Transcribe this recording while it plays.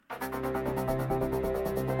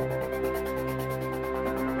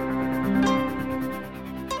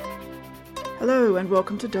Hello and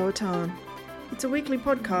welcome to Doatan. It's a weekly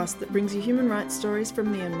podcast that brings you human rights stories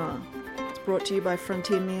from Myanmar. It's brought to you by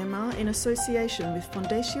Frontier Myanmar in association with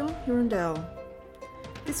Fondation Hirondelle.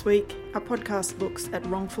 This week, our podcast looks at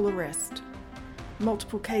wrongful arrest.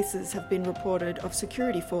 Multiple cases have been reported of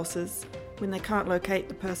security forces, when they can't locate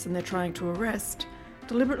the person they're trying to arrest,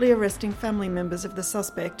 deliberately arresting family members of the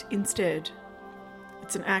suspect instead.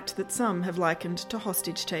 It's an act that some have likened to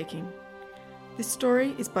hostage-taking. This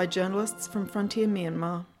story is by journalists from Frontier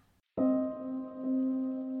Myanmar.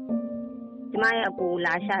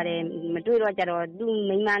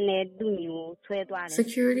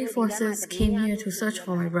 Security forces came here to search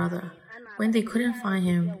for my brother. When they couldn't find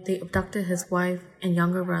him, they abducted his wife and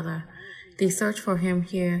younger brother. They searched for him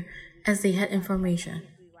here as they had information.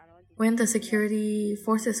 When the security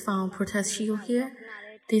forces found Protest Shield here,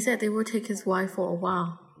 they said they would take his wife for a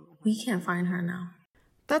while. We can't find her now.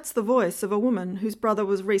 That's the voice of a woman whose brother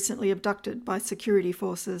was recently abducted by security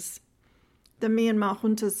forces. The Myanmar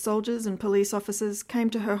junta's soldiers and police officers came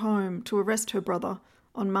to her home to arrest her brother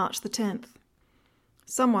on March the 10th.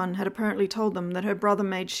 Someone had apparently told them that her brother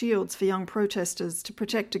made shields for young protesters to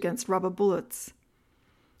protect against rubber bullets.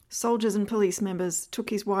 Soldiers and police members took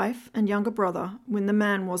his wife and younger brother when the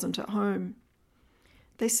man wasn't at home.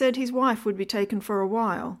 They said his wife would be taken for a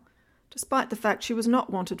while, despite the fact she was not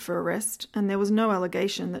wanted for arrest and there was no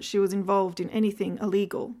allegation that she was involved in anything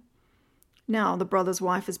illegal. Now the brother's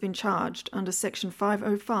wife has been charged under Section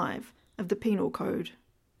 505 of the Penal Code.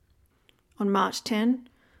 On March 10,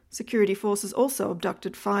 security forces also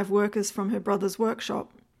abducted 5 workers from her brother's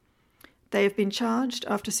workshop. They have been charged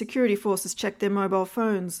after security forces checked their mobile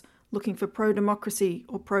phones looking for pro-democracy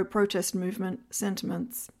or pro-protest movement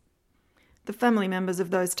sentiments. The family members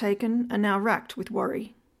of those taken are now racked with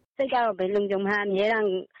worry. I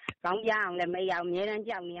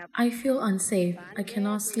feel unsafe. I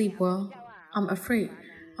cannot sleep well. I'm afraid.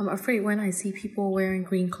 I'm afraid when I see people wearing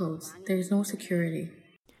green clothes. There is no security.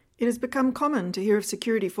 It has become common to hear of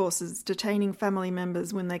security forces detaining family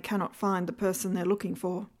members when they cannot find the person they're looking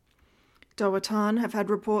for. Doatan have had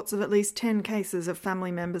reports of at least 10 cases of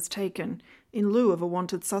family members taken in lieu of a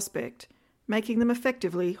wanted suspect, making them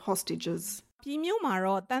effectively hostages. Among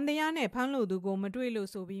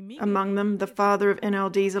them, the father of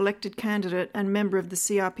NLD's elected candidate and member of the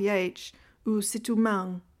CRPH, U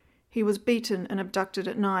Situmang. He was beaten and abducted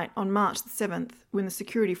at night on March the 7th when the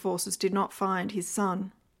security forces did not find his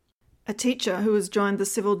son. A teacher who has joined the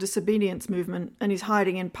civil disobedience movement and is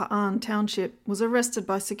hiding in Pa'an Township was arrested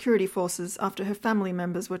by security forces after her family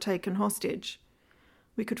members were taken hostage.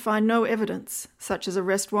 We could find no evidence, such as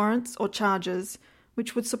arrest warrants or charges,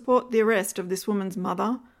 which would support the arrest of this woman's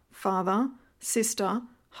mother, father, sister,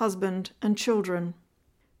 husband, and children.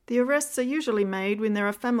 The arrests are usually made when there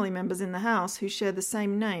are family members in the house who share the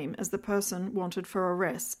same name as the person wanted for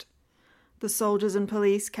arrest. The soldiers and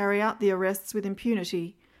police carry out the arrests with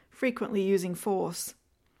impunity, frequently using force.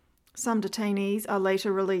 Some detainees are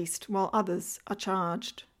later released, while others are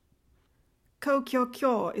charged. Ko Kyo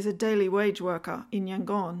Kyo is a daily wage worker in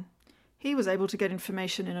Yangon. He was able to get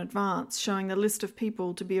information in advance showing the list of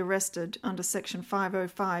people to be arrested under Section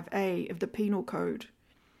 505A of the Penal Code.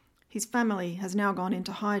 His family has now gone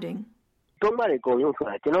into hiding.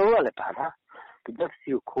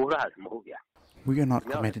 We are not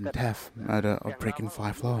committing theft, murder, or breaking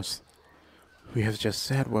 5 laws. We have just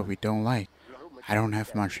said what we don't like. I don't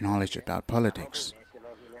have much knowledge about politics.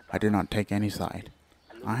 I do not take any side.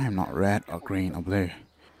 I am not red or green or blue.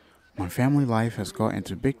 My family life has got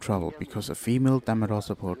into big trouble because a female Damodar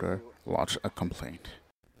supporter lodged a complaint.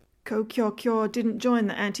 Ko Kyo Kyo didn't join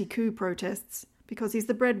the anti-coup protests because he's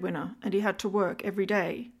the breadwinner and he had to work every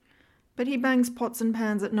day. But he bangs pots and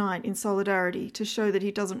pans at night in solidarity to show that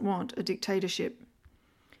he doesn't want a dictatorship.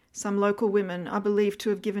 Some local women are believed to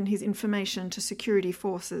have given his information to security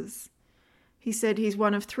forces. He said he's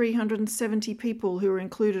one of 370 people who are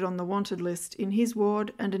included on the wanted list in his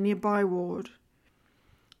ward and a nearby ward.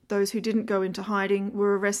 Those who didn't go into hiding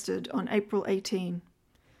were arrested on April 18.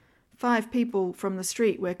 5 people from the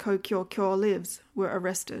street where Ko Kyo Kyo lives were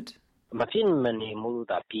arrested. I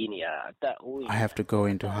have to go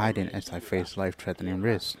into hiding as I face life-threatening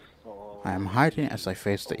risks. I am hiding as I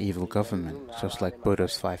face the evil government, just like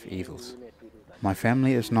Buddha's 5 evils. My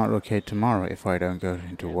family is not okay tomorrow if I don't go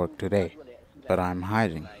into work today. But I am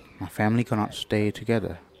hiding. My family cannot stay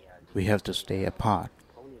together. We have to stay apart.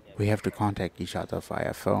 We have to contact each other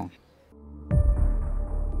via phone.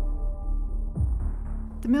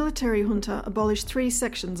 The military junta abolished 3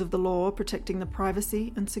 sections of the law protecting the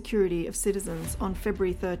privacy and security of citizens on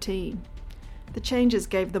February 13. The changes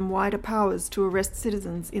gave them wider powers to arrest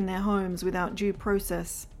citizens in their homes without due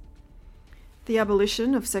process. The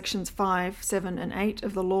abolition of sections 5, 7 and 8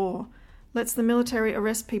 of the law lets the military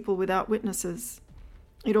arrest people without witnesses.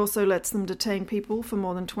 It also lets them detain people for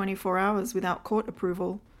more than 24 hours without court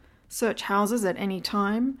approval, search houses at any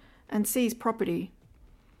time, and seize property.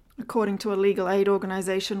 According to a legal aid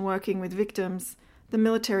organisation working with victims, the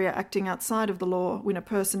military are acting outside of the law when a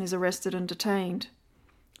person is arrested and detained.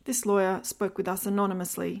 This lawyer spoke with us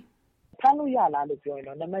anonymously.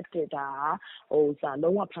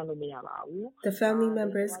 The family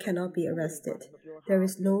members cannot be arrested. There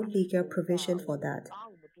is no legal provision for that.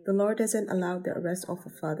 The law doesn't allow the arrest of a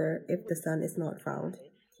father if the son is not found.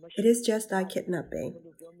 It is just like kidnapping.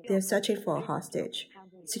 They are searching for a hostage.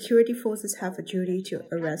 Security forces have a duty to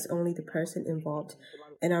arrest only the person involved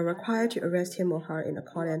and are required to arrest him or her in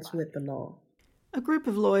accordance with the law. A group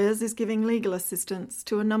of lawyers is giving legal assistance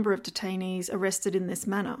to a number of detainees arrested in this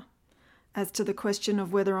manner. As to the question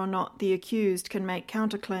of whether or not the accused can make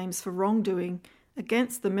counterclaims for wrongdoing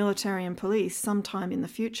against the military and police sometime in the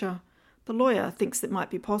future, the lawyer thinks it might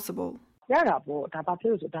be possible.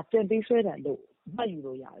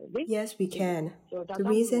 Yes, we can. The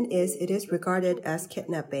reason is it is regarded as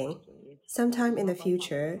kidnapping. Sometime in the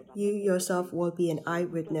future, you yourself will be an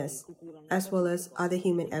eyewitness, as well as other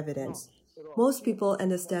human evidence. Most people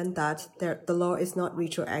understand that the law is not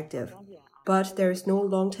retroactive, but there is no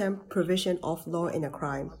long-term provision of law in a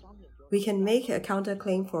crime. We can make a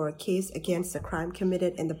counterclaim for a case against a crime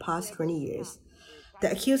committed in the past 20 years.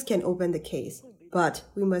 The accused can open the case, but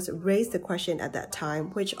we must raise the question at that time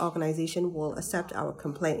which organization will accept our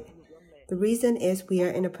complaint. The reason is we are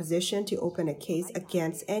in a position to open a case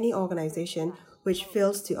against any organization which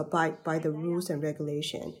fails to abide by the rules and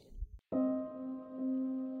regulations.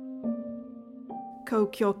 Ko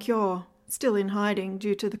Kyo Kyo, still in hiding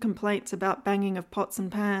due to the complaints about banging of pots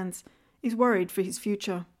and pans, is worried for his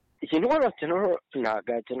future. I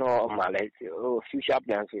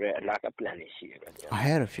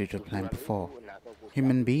had a future plan before.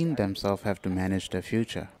 Human beings themselves have to manage their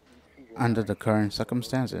future. Under the current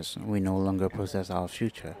circumstances, we no longer possess our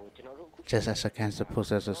future. Just as a cancer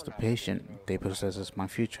possesses the patient, they possess my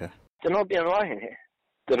future.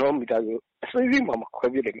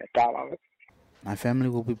 My family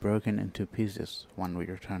will be broken into pieces when we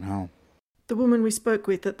return home. The woman we spoke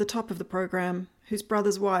with at the top of the program, whose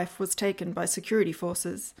brother's wife was taken by security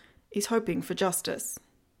forces, is hoping for justice.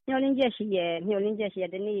 I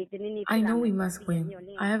know we must win.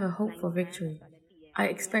 I have a hope for victory. I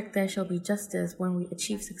expect there shall be justice when we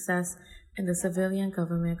achieve success and the civilian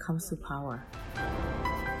government comes to power.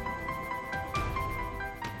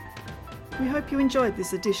 We hope you enjoyed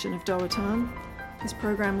this edition of Doatan. This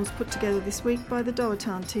program was put together this week by the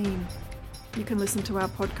Doatan team. You can listen to our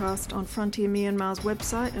podcast on Frontier Myanmar's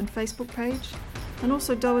website and Facebook page, and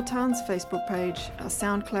also Doatan's Facebook page, our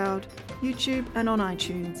SoundCloud, YouTube and on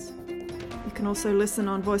iTunes. You can also listen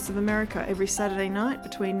on Voice of America every Saturday night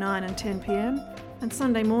between 9 and 10 p.m. and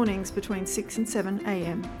Sunday mornings between 6 and 7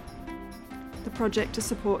 a.m. The project to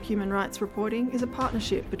support human rights reporting is a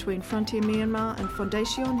partnership between Frontier Myanmar and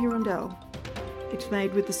Fondation Hirondelle. It's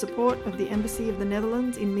made with the support of the Embassy of the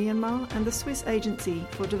Netherlands in Myanmar and the Swiss Agency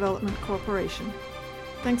for Development Cooperation.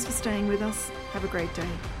 Thanks for staying with us. Have a great day.